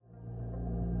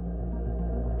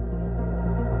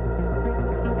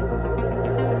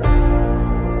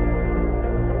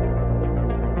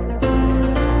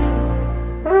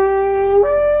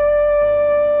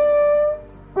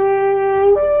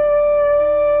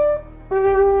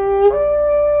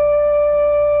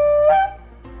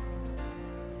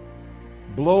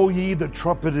Blow ye the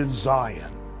trumpet in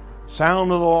Zion.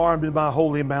 Sound an alarm in my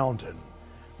holy mountain.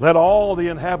 Let all the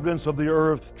inhabitants of the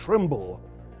earth tremble,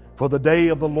 for the day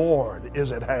of the Lord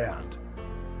is at hand.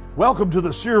 Welcome to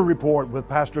the Seer Report with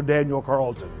Pastor Daniel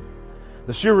Carlton.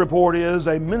 The Seer Report is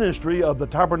a ministry of the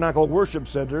Tabernacle Worship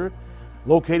Center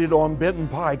located on Benton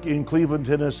Pike in Cleveland,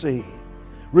 Tennessee.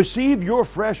 Receive your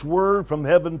fresh word from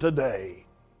heaven today.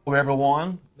 Hello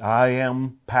everyone, I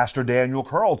am Pastor Daniel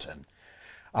Carlton.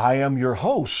 I am your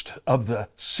host of the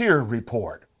Seer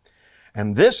Report.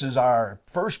 And this is our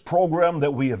first program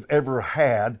that we have ever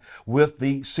had with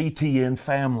the CTN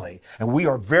family. And we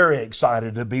are very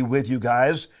excited to be with you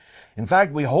guys. In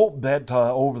fact, we hope that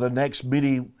over the next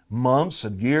many months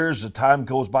and years as time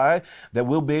goes by, that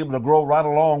we'll be able to grow right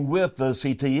along with the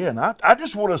CTN. I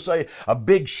just want to say a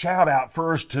big shout out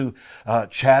first to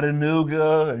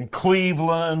Chattanooga and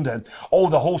Cleveland and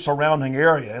the whole surrounding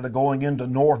area. They're going into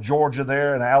North Georgia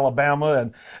there and Alabama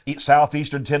and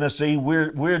southeastern Tennessee.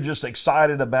 We're just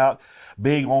excited about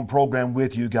being on program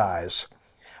with you guys.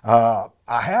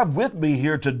 I have with me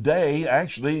here today,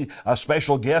 actually, a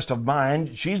special guest of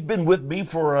mine. She's been with me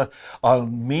for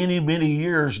many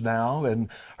years now, and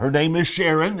her name is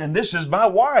Sharon, and this is my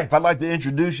wife. I'd like to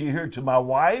introduce you here to my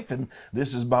wife, and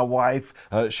this is my wife,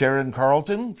 Sharon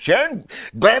Carlton. Sharon,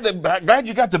 glad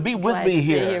you got to be with me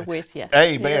here. Glad to be here with you.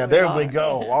 Amen. There we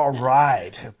go. All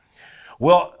right.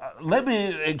 Well, let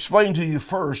me explain to you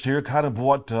first here kind of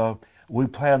what we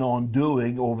plan on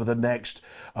doing over the next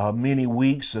many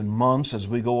weeks and months as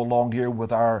we go along here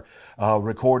with our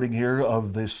recording here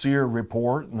of the Seer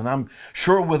Report. And I'm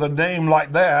sure with a name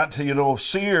like that,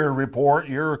 Seer Report,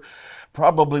 you're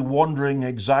probably wondering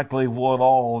exactly what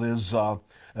all is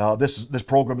this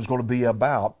program is going to be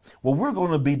about. Well, we're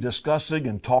going to be discussing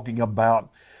and talking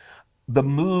about the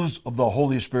moves of the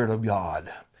Holy Spirit of God.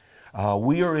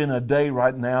 We are in a day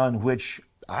right now in which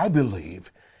I believe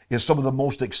is some of the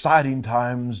most exciting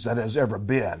times that has ever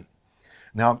been.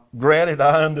 Now, granted,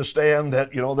 I understand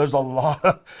that, there's a lot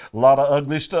of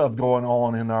ugly stuff going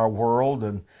on in our world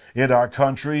and in our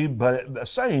country, but at the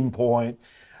same point,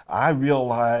 I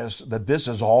realize that this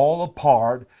is all a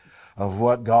part of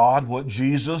what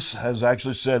Jesus has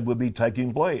actually said would be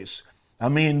taking place. I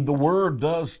mean, the Word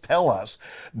does tell us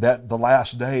that the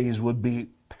last days would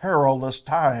be perilous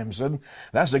times, and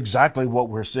that's exactly what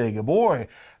we're seeing. And boy,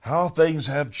 how things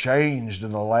have changed in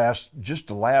the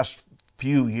last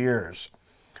few years.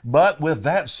 But with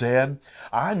that said,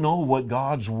 I know what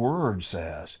God's Word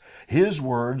says. His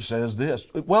Word says this.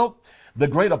 Well, the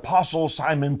great apostle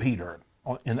Simon Peter,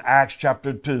 in Acts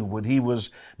chapter 2, when he was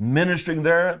ministering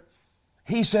there,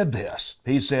 he said this.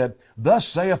 He said, "Thus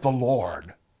saith the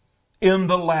Lord, in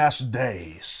the last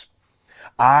days,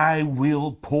 I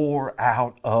will pour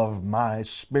out of my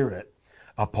Spirit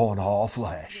upon all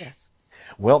flesh." Yes.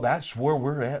 Well, that's where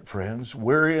we're at, friends.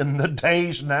 We're in the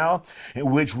days now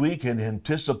in which we can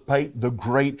anticipate the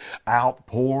great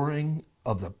outpouring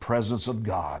of the presence of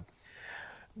God.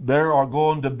 There are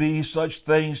going to be such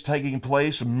things taking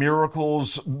place,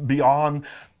 miracles beyond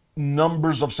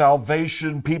numbers of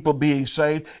salvation, people being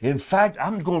saved. In fact,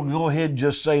 I'm going to go ahead and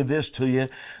just say this to you.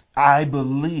 I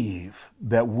believe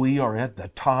that we are at the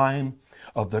time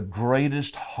of the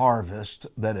greatest harvest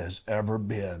that has ever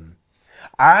been.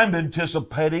 I'm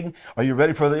anticipating, are you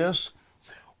ready for this?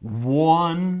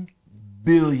 1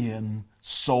 billion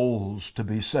souls to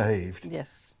be saved.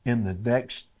 Yes. In the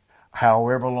next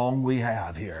however long we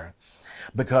have here.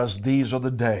 Because these are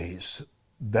the days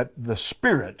that the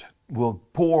Spirit will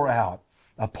pour out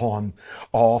upon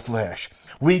all flesh.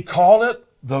 We call it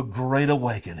the Great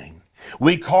Awakening.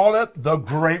 We call it the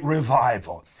Great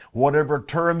Revival. Whatever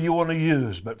term you want to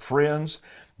use. But friends,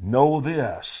 know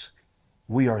this.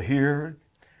 We are here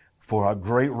for a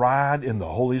great ride in the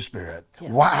Holy Spirit.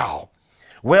 Yes. Wow.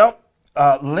 Well,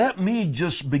 let me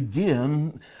just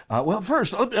begin.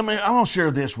 First, I want to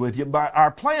share this with you.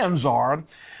 Our plans are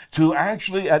to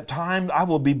actually, at times, I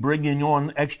will be bringing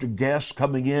on extra guests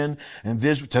coming in and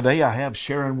visit. Today I have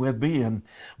Sharon with me,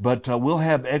 but we'll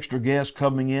have extra guests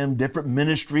coming in, different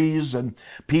ministries and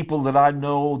people that I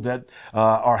know that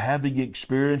are having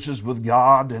experiences with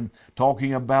God and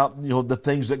talking about the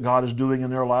things that God is doing in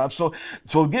their lives.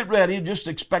 So get ready, just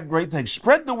expect great things.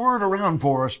 Spread the word around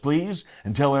for us, please,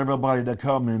 and tell everybody to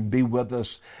come and be with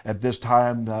us at this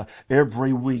time.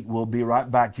 Every week we'll be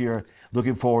right back here.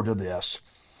 Looking forward to this.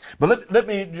 But let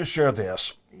me just share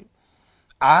this.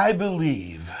 I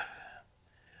believe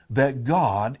that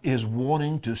God is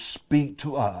wanting to speak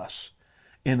to us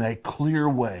in a clear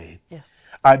way. Yes.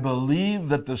 I believe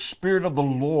that the Spirit of the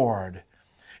Lord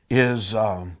is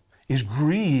is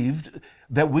grieved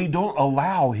that we don't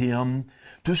allow Him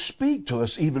to speak to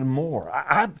us even more.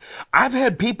 I've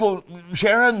had people,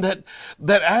 Sharon, that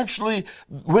actually,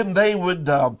 when they would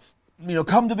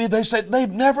come to me, they say they've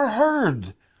never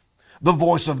heard the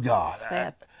voice of God.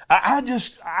 Sad. I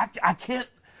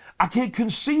can't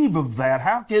conceive of that.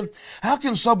 How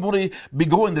can somebody be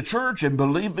going to church and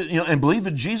believe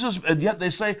in Jesus, and yet they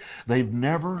say they've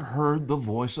never heard the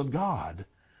voice of God?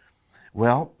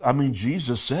 Well, I mean,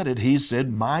 Jesus said it. He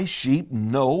said, "My sheep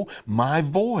know my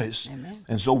voice." Amen.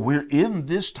 And so we're in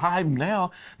this time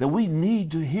now that we need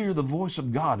to hear the voice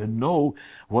of God and know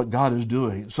what God is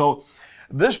doing. So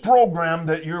this program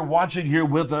that you're watching here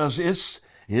with us,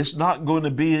 it's not going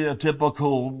to be a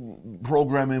typical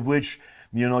program in which,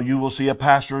 you will see a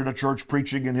pastor in a church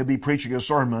preaching and he'll be preaching a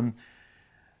sermon.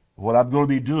 What I'm going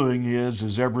to be doing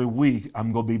is every week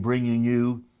I'm going to be bringing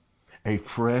you a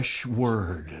fresh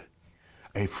word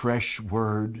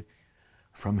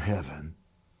from heaven.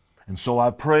 And so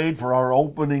I prayed for our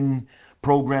opening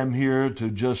program here to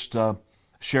just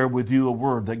share with you a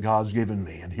word that God's given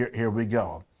me. And here we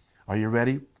go. Are you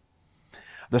ready?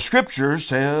 The scripture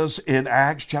says in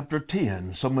Acts chapter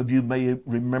 10, some of you may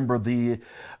remember the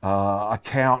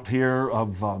account here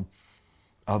of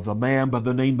a man by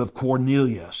the name of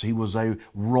Cornelius. He was a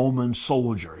Roman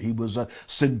soldier. He was a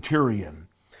centurion.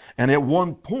 And at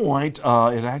one point, it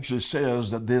actually says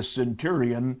that this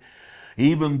centurion,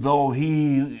 even though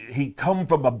he come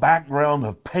from a background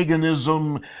of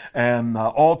paganism and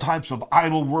all types of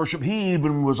idol worship, he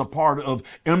even was a part of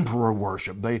emperor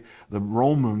worship. The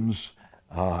Romans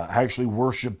actually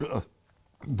worshiped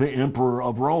the emperor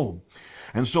of Rome.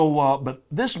 And so, but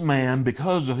this man,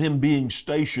 because of him being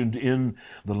stationed in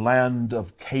the land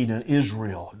of Canaan,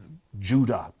 Israel,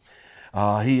 Judah,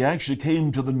 he actually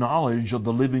came to the knowledge of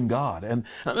the living God. And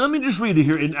let me just read it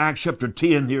here in Acts chapter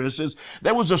 10 here. It says,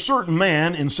 "There was a certain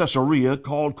man in Caesarea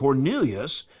called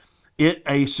Cornelius,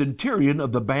 a centurion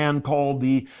of the band called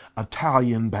the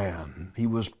Italian band." He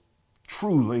was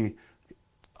truly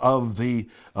of the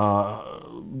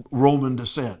Roman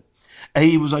descent.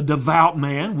 He was a devout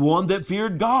man, one that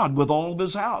feared God with all of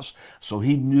his house. So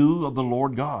he knew of the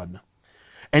Lord God.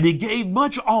 And he gave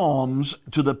much alms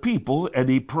to the people, and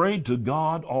he prayed to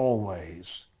God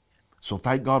always. So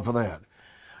thank God for that.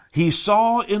 He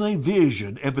saw in a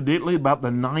vision, evidently about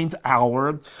the 9th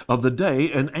hour of the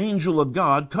day, an angel of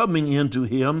God coming into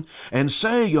him and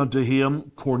saying unto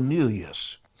him,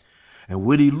 "Cornelius." And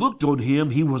when he looked on him,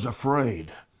 he was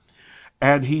afraid.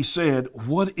 And he said,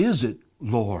 "What is it,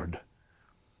 Lord?"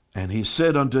 And he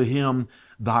said unto him,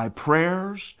 "Thy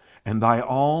prayers and thy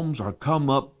alms are come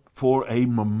up for a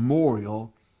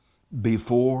memorial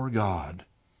before God."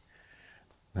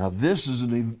 Now, this is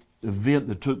an event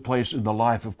that took place in the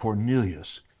life of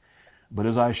Cornelius. But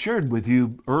as I shared with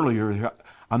you earlier,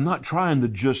 I'm not trying to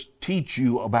just teach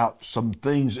you about some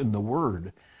things in the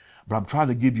Word, but I'm trying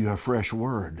to give you a fresh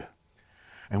word.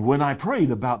 And when I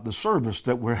prayed about the service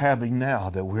that we're having now,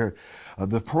 that we're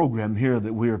the program here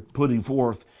that we're putting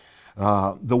forth,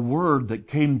 the word that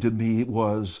came to me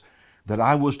was that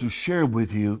I was to share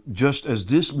with you, just as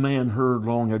this man heard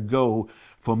long ago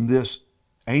from this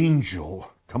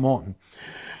angel. Come on.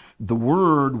 The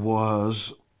word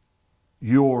was,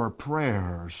 "Your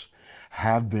prayers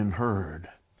have been heard."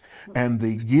 And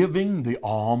the giving, the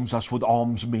alms, that's what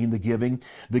alms mean, the giving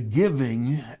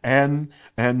and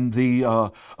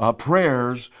the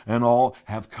prayers and all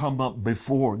have come up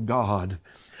before God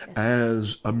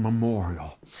as a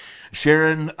memorial.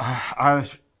 Sharon,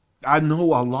 I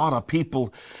know a lot of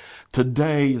people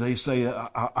today, they say,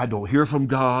 I don't hear from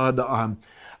God. I'm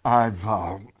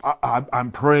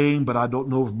praying, but I don't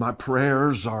know if my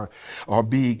prayers are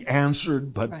being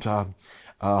answered. But right.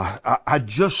 I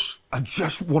just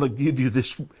want to give you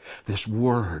this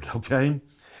word, okay?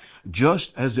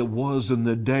 Just as it was in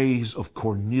the days of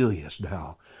Cornelius.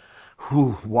 Now,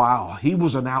 wow, he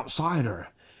was an outsider.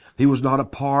 He was not a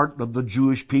part of the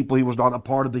Jewish people. He was not a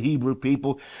part of the Hebrew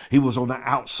people. He was on the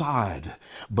outside,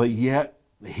 but yet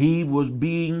he was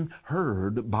being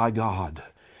heard by God.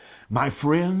 My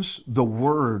friends, the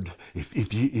word, if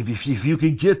you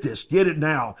can get this, get it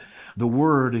now. The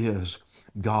word is,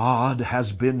 God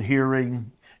has been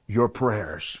hearing your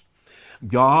prayers.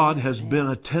 God has been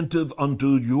attentive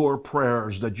unto your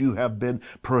prayers that you have been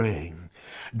praying.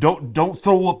 Don't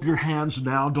throw up your hands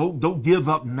now. Don't give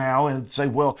up now and say,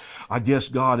 well, I guess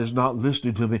God is not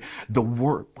listening to me. The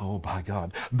word, oh my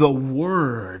God, the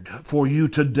word for you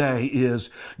today is,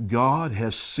 God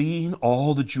has seen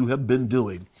all that you have been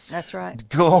doing. That's right.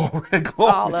 Glory,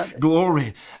 All of it.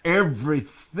 glory.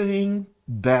 Everything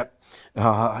that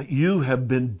you have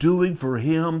been doing for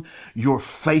him, your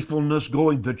faithfulness,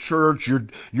 going to church,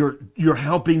 you're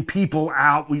helping people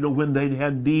out, when they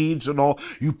had needs and all,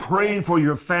 you praying for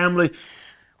your family.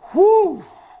 Whoo!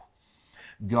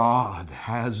 God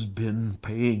has been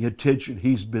paying attention.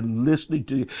 He's been listening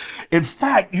to you. In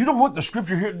fact, you know what the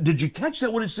scripture here, did you catch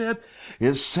that what it said?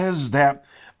 It says that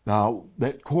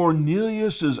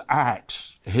Cornelius's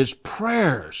acts, his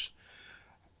prayers,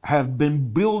 have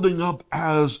been building up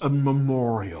as a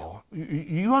memorial.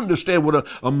 You understand what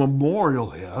a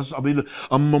memorial is? I mean,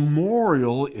 a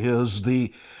memorial is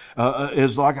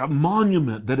is like a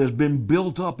monument that has been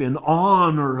built up in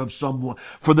honor of someone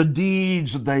for the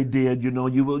deeds that they did. You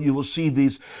will see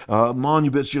these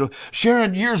monuments.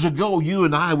 Sharon, years ago, you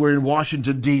and I were in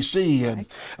Washington D.C. and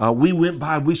we went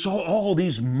by. We saw all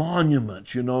these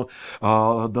monuments.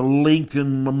 The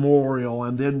Lincoln Memorial,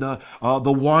 and then the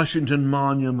Washington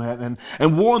Monument,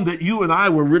 and one that you and I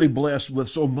were really blessed with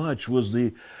so much was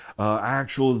the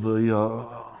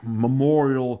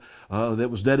memorial that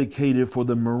was dedicated for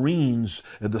the Marines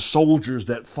and the soldiers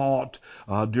that fought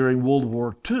during World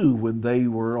War II when they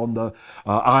were on the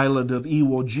island of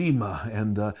Iwo Jima.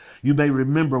 And you may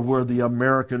remember where the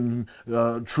American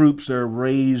troops there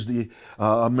raised the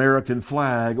American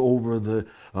flag over the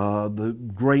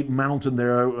great mountain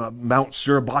there, Mount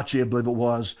Suribachi, I believe it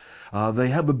was. They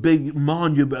have a big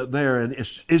monument there, and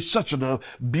it's such a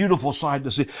beautiful sight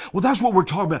to see. Well, that's what we're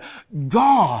talking about.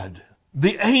 God,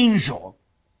 the angel,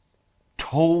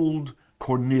 told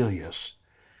Cornelius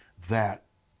that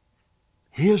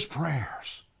his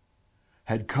prayers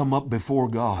had come up before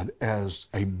God as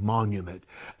a monument,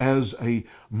 as a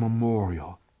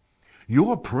memorial.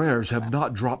 Your prayers have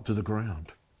not dropped to the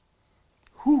ground.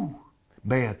 Whew.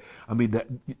 Man, I mean,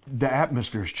 the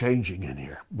atmosphere is changing in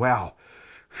here. Wow.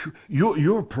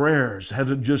 Your prayers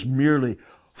haven't just merely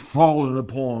fallen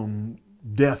upon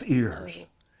deaf ears.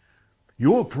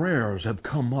 Your prayers have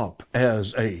come up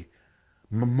as a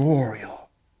memorial.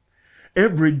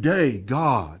 Every day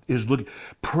God is looking.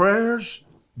 Prayers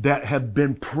that have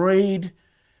been prayed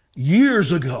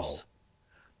years ago,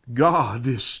 God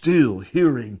is still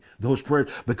hearing those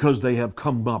prayers because they have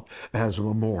come up as a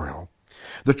memorial.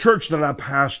 The church that I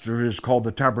pastor is called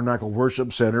the Tabernacle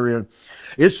Worship Center, and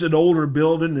it's an older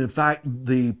building. In fact,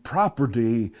 the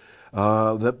property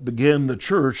that began the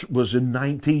church was in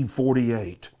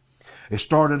 1948. It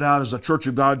started out as a Church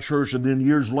of God church, and then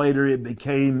years later it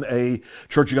became a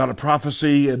Church of God of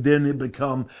Prophecy, and then it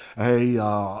became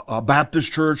a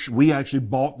Baptist church. We actually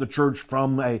bought the church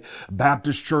from a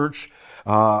Baptist church,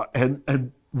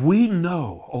 and we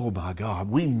know, oh my God,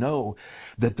 we know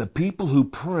that the people who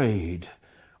prayed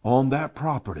on that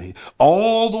property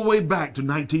all the way back to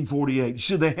 1948. You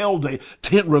see, they held a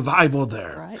tent revival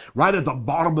there, right at the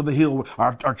bottom of the hill.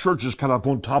 Our church is kind of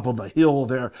on top of a hill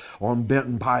there on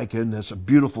Benton Pike, and it's a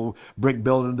beautiful brick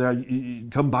building there. You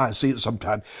come by and see it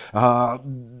sometime.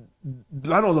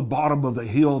 Right on the bottom of the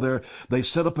hill there, they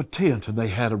set up a tent and they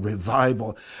had a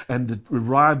revival. And the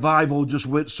revival just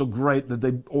went so great that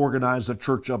they organized the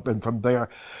church up and from there.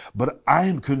 But I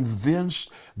am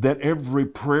convinced that every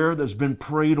prayer that's been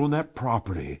prayed on that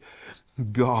property,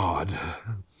 God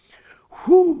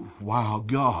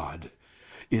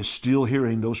is still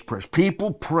hearing those prayers.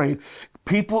 People prayed.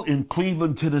 People in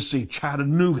Cleveland, Tennessee,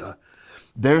 Chattanooga,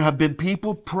 there have been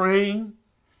people praying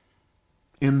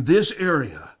in this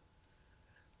area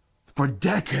for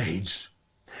decades.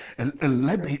 And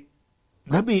let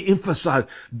me emphasize,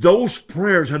 those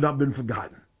prayers have not been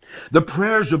forgotten. The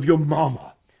prayers of your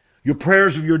mama, your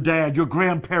prayers of your dad, your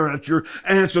grandparents, your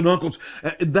aunts and uncles,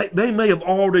 they may have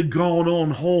already gone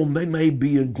on home. They may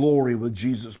be in glory with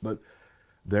Jesus, but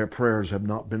their prayers have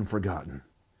not been forgotten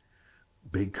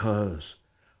because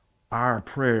our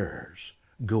prayers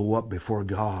go up before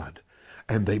God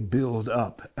and they build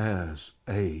up as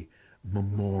a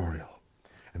memorial.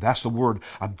 And that's the word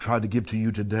I'm trying to give to you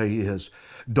today is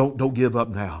don't give up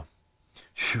now.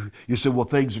 You say, well,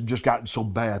 things have just gotten so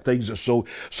bad. Things are so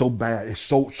bad. It's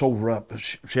so rough.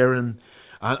 Sharon,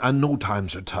 I know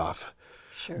times are tough.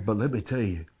 Sure. But let me tell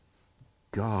you,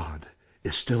 God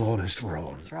is still on his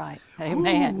throne. That's right.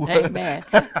 Amen. Ooh. Amen.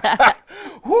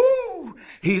 Woo!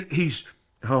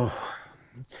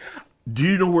 Do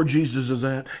you know where Jesus is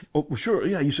at? Oh, sure.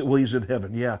 Yeah, you said, well, he's in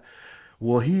heaven. Yeah.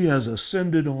 Well, he has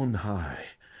ascended on high.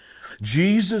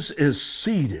 Jesus is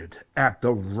seated at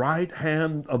the right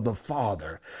hand of the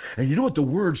Father. And you know what the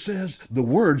Word says? The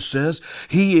Word says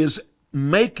he's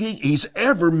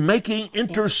ever making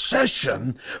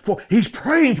intercession he's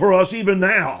praying for us even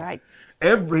now. Right.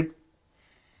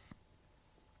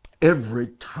 Every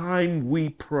time we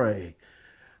pray,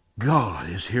 God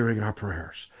is hearing our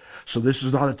prayers. So this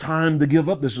is not a time to give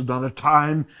up. This is not a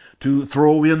time to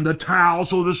throw in the towel,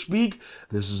 so to speak.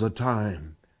 This is a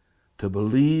time to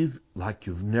believe like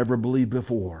you've never believed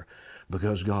before,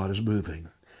 because God is moving.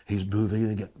 He's moving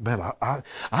again. Man,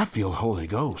 I feel Holy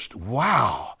Ghost.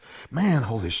 Wow. Man,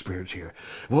 Holy Spirit's here.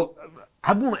 Well,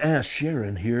 I want to ask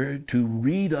Sharon here to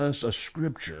read us a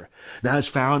scripture. Now, it's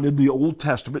found in the Old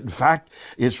Testament. In fact,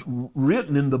 it's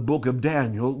written in the book of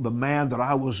Daniel, the man that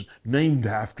I was named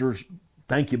after.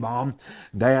 Thank you, Mom,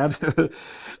 Dad.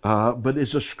 But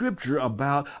it's a scripture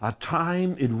about a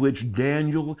time in which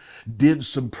Daniel did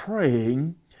some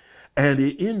praying, and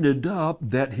it ended up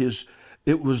that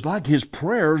it was like his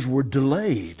prayers were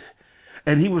delayed.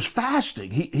 And he was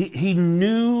fasting. He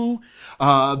knew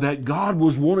that God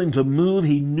was wanting to move.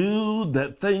 He knew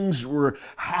that things were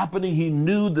happening. He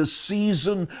knew the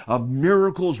season of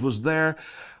miracles was there.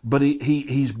 But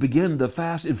he's begun to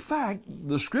fast. In fact,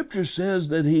 the scripture says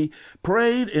that he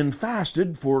prayed and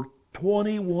fasted for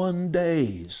 21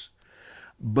 days.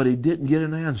 But he didn't get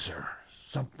an answer.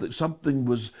 Something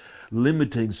was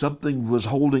limiting, something was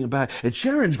holding it back. And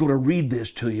Sharon's going to read this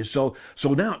to you. So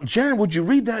now, Sharon, would you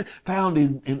read that found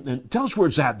in tell us where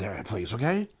it's at there, please,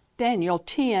 okay? Daniel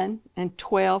 10 and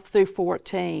 12 through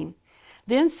 14.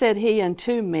 Then said he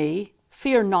unto me,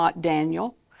 Fear not,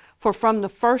 Daniel, for from the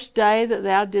first day that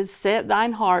thou didst set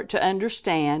thine heart to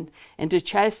understand and to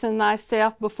chasten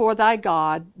thyself before thy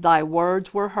God, thy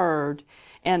words were heard,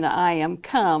 and I am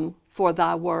come for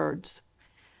thy words.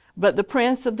 But the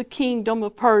prince of the kingdom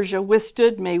of Persia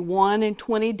withstood me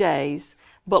 21 days.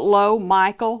 But lo,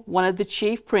 Michael, one of the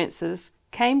chief princes,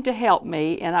 came to help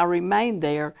me, and I remained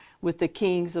there with the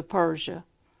kings of Persia.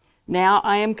 Now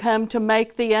I am come to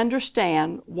make thee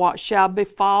understand what shall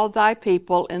befall thy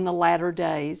people in the latter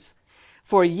days.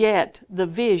 For yet the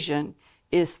vision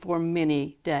is for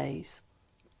many days.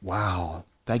 Wow.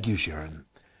 Thank you, Sharon.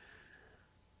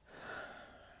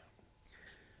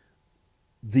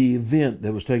 The event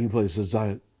that was taking place, as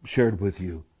I shared with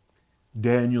you,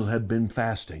 Daniel had been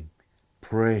fasting,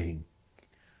 praying,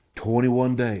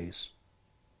 21 days,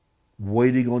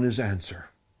 waiting on his answer.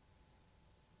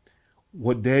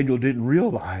 What Daniel didn't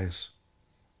realize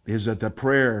is that the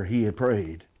prayer he had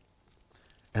prayed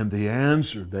and the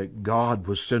answer that God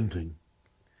was sending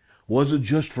wasn't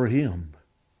just for him,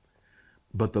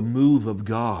 but the move of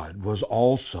God was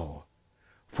also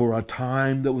for a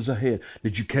time that was ahead.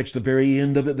 Did you catch the very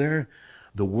end of it there?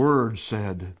 The word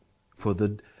said, for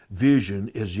the vision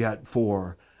is yet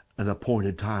for an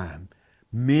appointed time,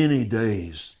 many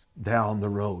days down the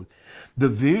road. The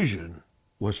vision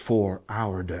was for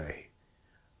our day,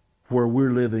 where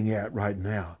we're living at right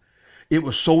now. It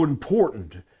was so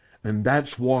important, and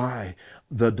that's why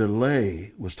the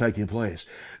delay was taking place.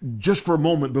 Just for a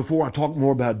moment, before I talk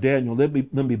more about Daniel, let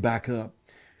me back up.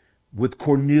 With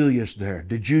Cornelius there,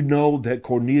 did you know that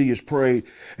Cornelius prayed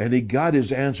and he got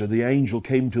his answer? The angel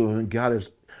came to him and got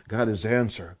his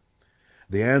answer.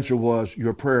 The answer was,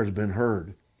 your prayer has been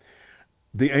heard.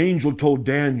 The angel told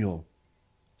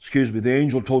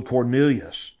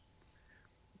Cornelius,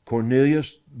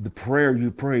 Cornelius, the prayer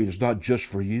you prayed is not just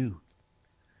for you.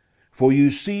 For you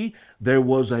see, there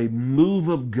was a move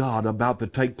of God about to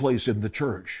take place in the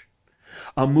church.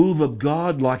 A move of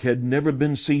God like had never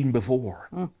been seen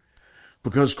before.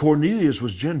 Because Cornelius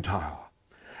was Gentile.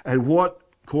 And what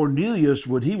Cornelius,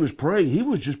 when he was praying, he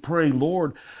was just praying,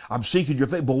 Lord, I'm seeking your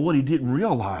faith. But what he didn't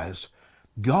realize,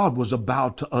 God was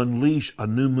about to unleash a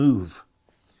new move.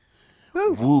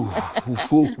 Ooh,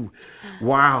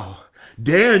 wow.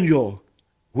 Daniel,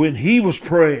 when he was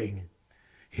praying,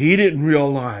 he didn't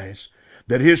realize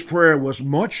that his prayer was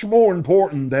much more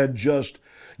important than just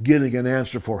getting an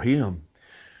answer for him.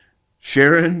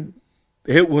 Sharon,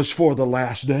 it was for the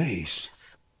last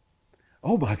days.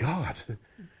 Oh my God.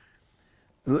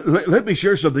 Let me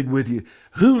share something with you.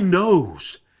 Who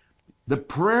knows the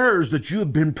prayers that you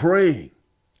have been praying?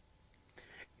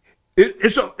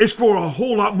 It's for a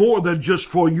whole lot more than just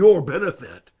for your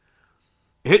benefit.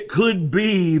 It could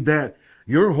be that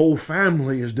your whole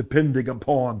family is depending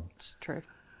upon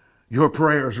your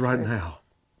prayers right now.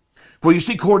 Well, you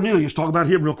see Cornelius, talk about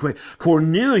him real quick.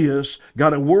 Cornelius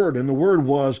got a word, and the word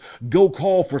was, go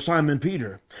call for Simon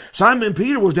Peter. Simon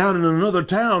Peter was down in another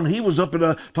town. He was up at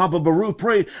the top of a roof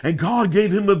praying, and God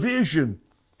gave him a vision.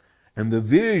 And the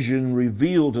vision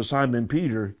revealed to Simon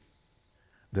Peter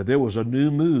that there was a new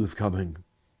move coming.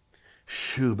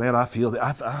 Shoo, man, I feel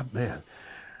that. Man,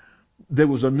 there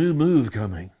was a new move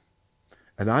coming.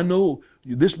 And I know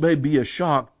this may be a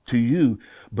shock to you,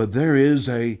 but there is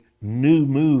a new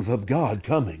move of God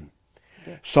coming.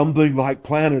 Something like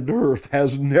planet Earth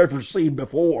has never seen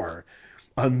before.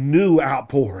 a new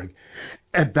outpouring.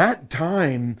 At that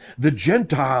time, the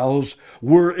Gentiles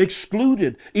were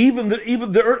excluded.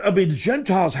 The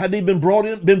Gentiles hadn't even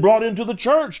been brought into the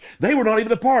church. They were not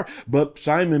even a part. But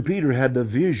Simon Peter had the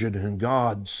vision, and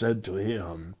God said to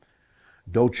him,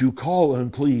 "Don't you call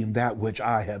unclean that which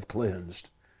I have cleansed."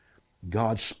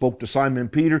 God spoke to Simon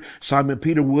Peter. Simon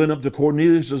Peter went up to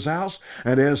Cornelius' house,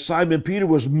 and as Simon Peter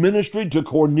was ministering to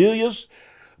Cornelius,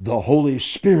 the Holy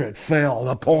Spirit fell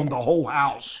upon the whole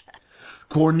house.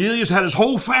 Cornelius had his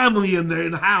whole family in there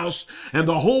in the house, and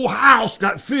the whole house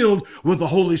got filled with the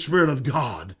Holy Spirit of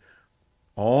God.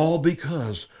 All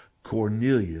because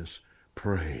Cornelius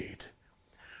prayed.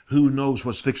 Who knows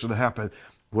what's fixing to happen?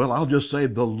 Well, I'll just say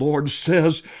the Lord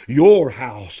says your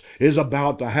house is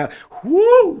about to have,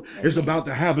 is about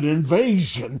to have an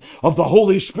invasion of the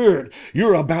Holy Spirit.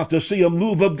 You're about to see a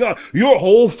move of God. Your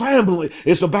whole family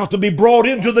is about to be brought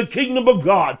into the kingdom of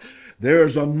God.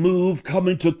 There's a move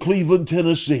coming to Cleveland,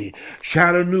 Tennessee,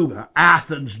 Chattanooga,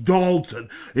 Athens, Dalton,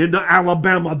 into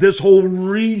Alabama, this whole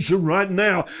region right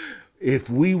now. If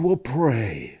we will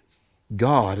pray,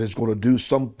 God is going to do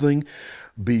something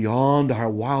beyond our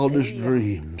wildest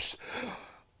dreams.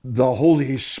 The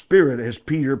Holy Spirit, as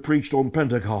Peter preached on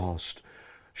Pentecost,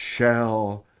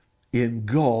 shall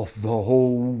engulf the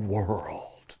whole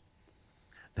world.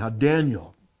 Now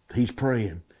Daniel, he's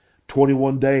praying.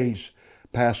 21 days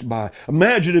passed by.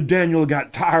 Imagine if Daniel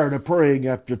got tired of praying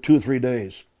after 2 or 3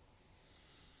 days.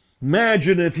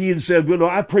 Imagine if he had said,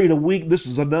 I prayed a week, this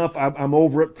is enough, I'm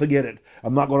over it, forget it.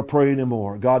 I'm not going to pray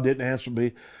anymore. God didn't answer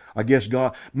me. I guess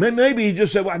God, maybe he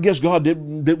just said, I guess God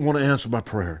didn't want to answer my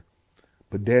prayer.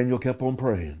 But Daniel kept on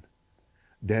praying.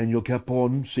 Daniel kept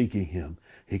on seeking him.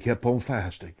 He kept on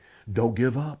fasting. Don't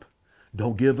give up.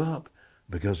 Don't give up,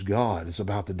 because God is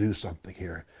about to do something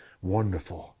here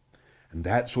wonderful. And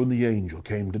that's when the angel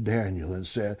came to Daniel and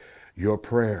said, your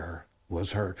prayer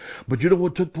was heard. But you know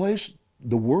what took place?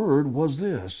 The word was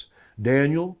this: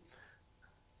 Daniel,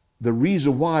 the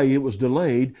reason why it was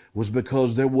delayed was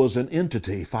because there was an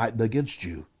entity fighting against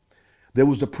you. There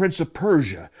was the prince of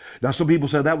Persia. Now some people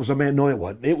say that was a man. No, it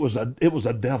wasn't. It was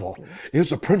a devil. It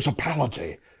was a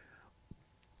principality.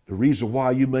 The reason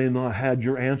why you may not have had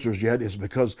your answers yet is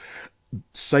because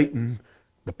Satan,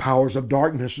 the powers of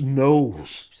darkness,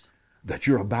 knows that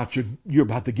you're about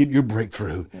to get your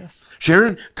breakthrough. Yes.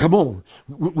 Sharon, come on.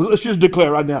 Let's just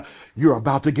declare right now, you're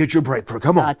about to get your breakthrough.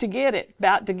 Come on. About to get it.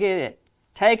 About to get it.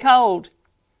 Take hold.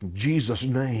 In Jesus'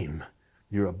 name,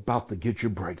 you're about to get your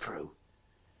breakthrough.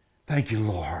 Thank you,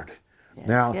 Lord. Yes,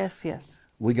 Now, yes.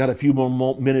 we got a few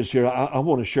more minutes here. I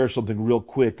want to share something real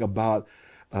quick about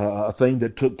a thing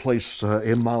that took place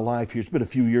in my life here. It's been a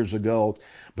few years ago,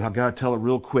 but I got to tell it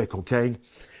real quick, okay?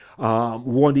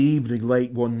 One evening,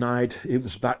 late one night, it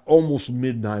was about almost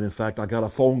midnight, in fact, I got a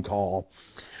phone call.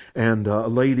 And a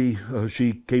lady,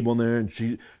 she came on there and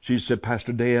she said,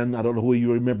 Pastor Dan, I don't know who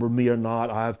you remember me or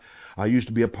not. I used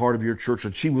to be a part of your church.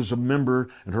 And she was a member,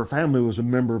 and her family was a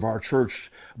member of our church,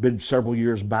 been several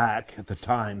years back at the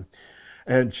time.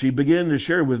 And she began to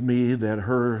share with me that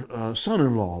her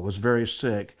son-in-law was very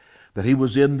sick, that he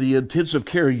was in the intensive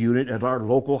care unit at our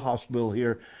local hospital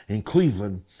here in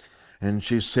Cleveland. And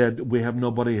she said, we have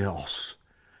nobody else.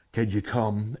 Can you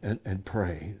come and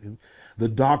pray? The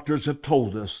doctors have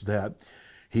told us that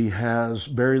he has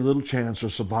very little chance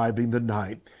of surviving the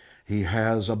night. He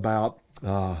has about,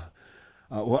 I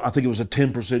think it was a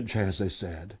 10% chance, they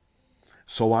said.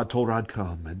 So I told her I'd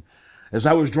come. And as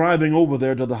I was driving over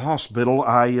there to the hospital,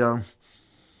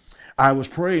 I was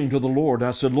praying to the Lord.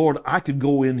 I said, Lord, I could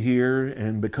go in here,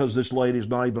 and because this lady's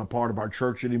not even a part of our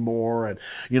church anymore, and,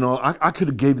 I could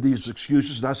have gave these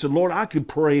excuses. And I said, Lord, I could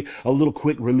pray a little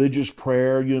quick religious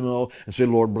prayer, and say,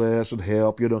 Lord, bless and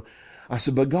help, I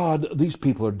said, but God, these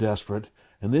people are desperate.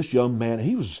 And this young man,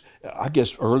 he was, I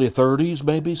guess, early 30s,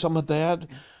 maybe, something like that.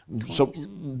 20s. So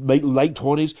late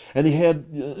 20s. And he had,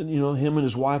 him and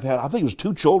his wife had, I think it was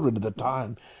 2 children at the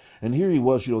time. And here he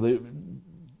was,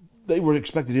 they were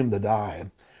expecting him to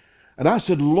die. And I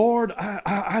said, Lord,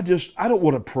 I don't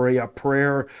want to pray a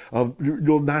prayer of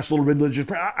nice little religious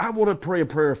prayer. I want to pray a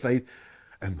prayer of faith.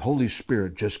 And Holy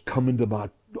Spirit just come into my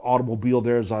automobile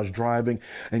there as I was driving.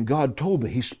 And God told me,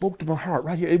 he spoke to my heart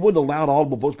right here. It wasn't a loud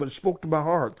audible voice, but it spoke to my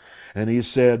heart. And he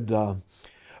said,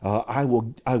 I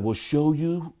will show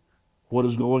you what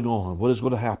is going on, what is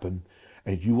going to happen,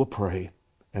 and you will pray,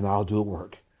 and I'll do the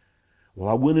work. Well,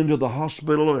 I went into the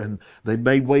hospital and they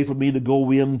made way for me to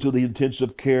go into the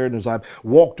intensive care. And as I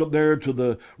walked up there to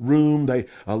the room,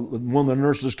 one of the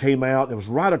nurses came out. It was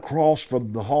right across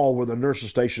from the hall where the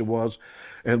nurse's station was.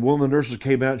 And one of the nurses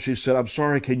came out and she said, "I'm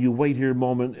sorry, can you wait here a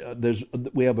moment?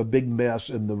 We have a big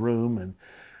mess in the room."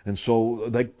 And so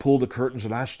they pulled the curtains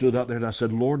and I stood up there and I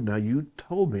said, "Lord, now you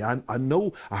told me, I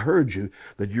know, I heard you,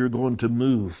 that you're going to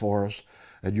move for us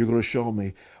and you're going to show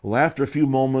me." Well, after a few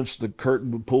moments, the curtain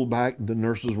was pulled back and the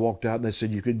nurses walked out and they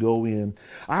said, "You could go in."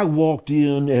 I walked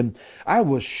in and I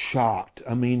was shocked.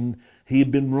 I mean, he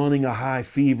had been running a high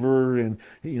fever and,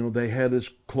 they had his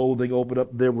clothing open up.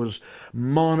 There was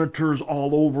monitors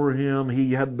all over him.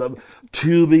 He had the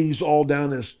tubings all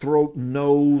down his throat and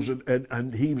nose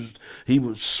and he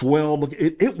was swelled.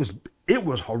 It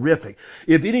was horrific.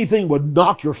 If anything would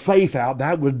knock your faith out,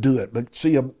 that would do it. But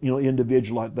see a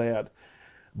individual like that.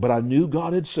 But I knew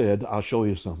God had said, "I'll show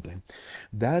you something."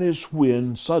 That is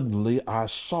when suddenly I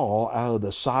saw out of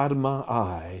the side of my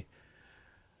eye,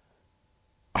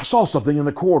 I saw something in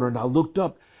the corner and I looked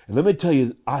up. And let me tell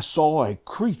you, I saw a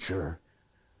creature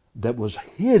that was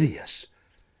hideous.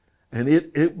 And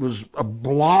it was a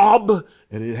blob,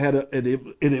 and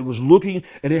it was looking,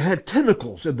 and it had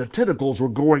tentacles, and the tentacles were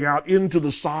going out into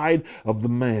the side of the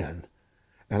man.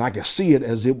 And I could see it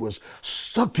as it was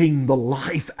sucking the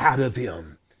life out of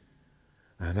him.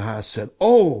 And I said,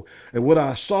 "Oh," and when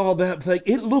I saw that thing,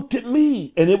 it looked at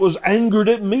me, and it was angered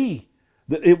at me.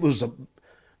 It was a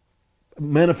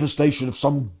manifestation of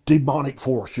some demonic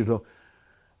force,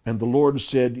 And the Lord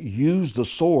said, "Use the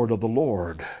sword of the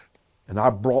Lord." And I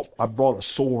brought a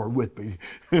sword with me.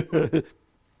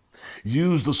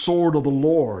 Use the sword of the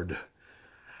Lord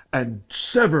and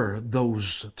sever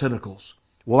those tentacles.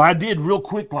 Well, I did real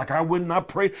quick, like I went and I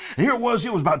prayed. And it was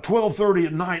about 12:30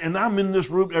 at night, and I'm in this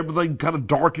room, everything kind of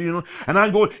dark, and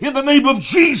I'm going, "In the name of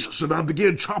Jesus," and I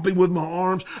began chopping with my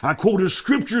arms. I quoted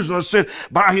scriptures, and I said,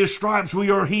 "By his stripes we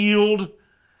are healed."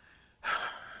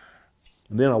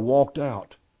 And then I walked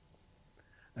out,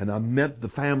 and I met the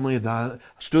family, and I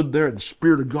stood there, and the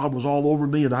Spirit of God was all over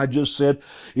me, and I just said,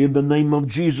 "In the name of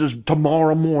Jesus,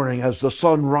 tomorrow morning as the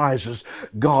sun rises,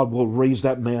 God will raise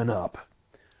that man up."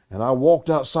 And I walked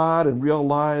outside and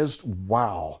realized,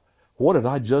 wow, what did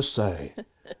I just say?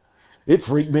 It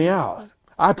freaked me out.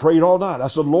 I prayed all night. I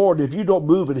said, "Lord, if you don't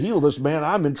move and heal this man,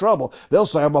 I'm in trouble. They'll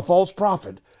say I'm a false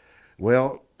prophet."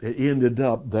 Well, it ended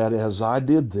up that as I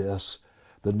did this,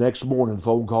 the next morning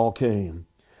phone call came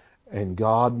and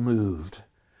God moved.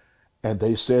 And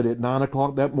they said at 9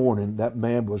 o'clock that morning, that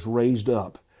man was raised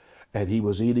up and he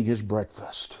was eating his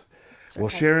breakfast. Well,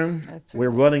 Sharon, we're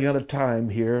running out of time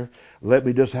here. Let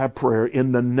me just have prayer.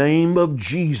 In the name of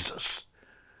Jesus,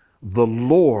 the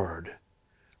Lord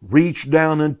reach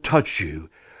down and touch you.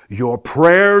 Your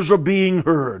prayers are being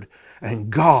heard, and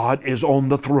God is on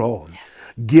the throne.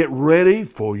 Yes. Get ready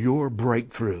for your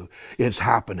breakthrough. It's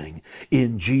happening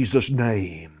in Jesus'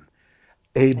 name.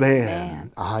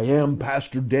 Amen. I am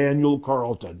Pastor Daniel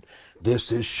Carlton.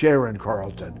 This is Sharon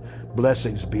Carlton.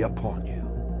 Blessings be upon you.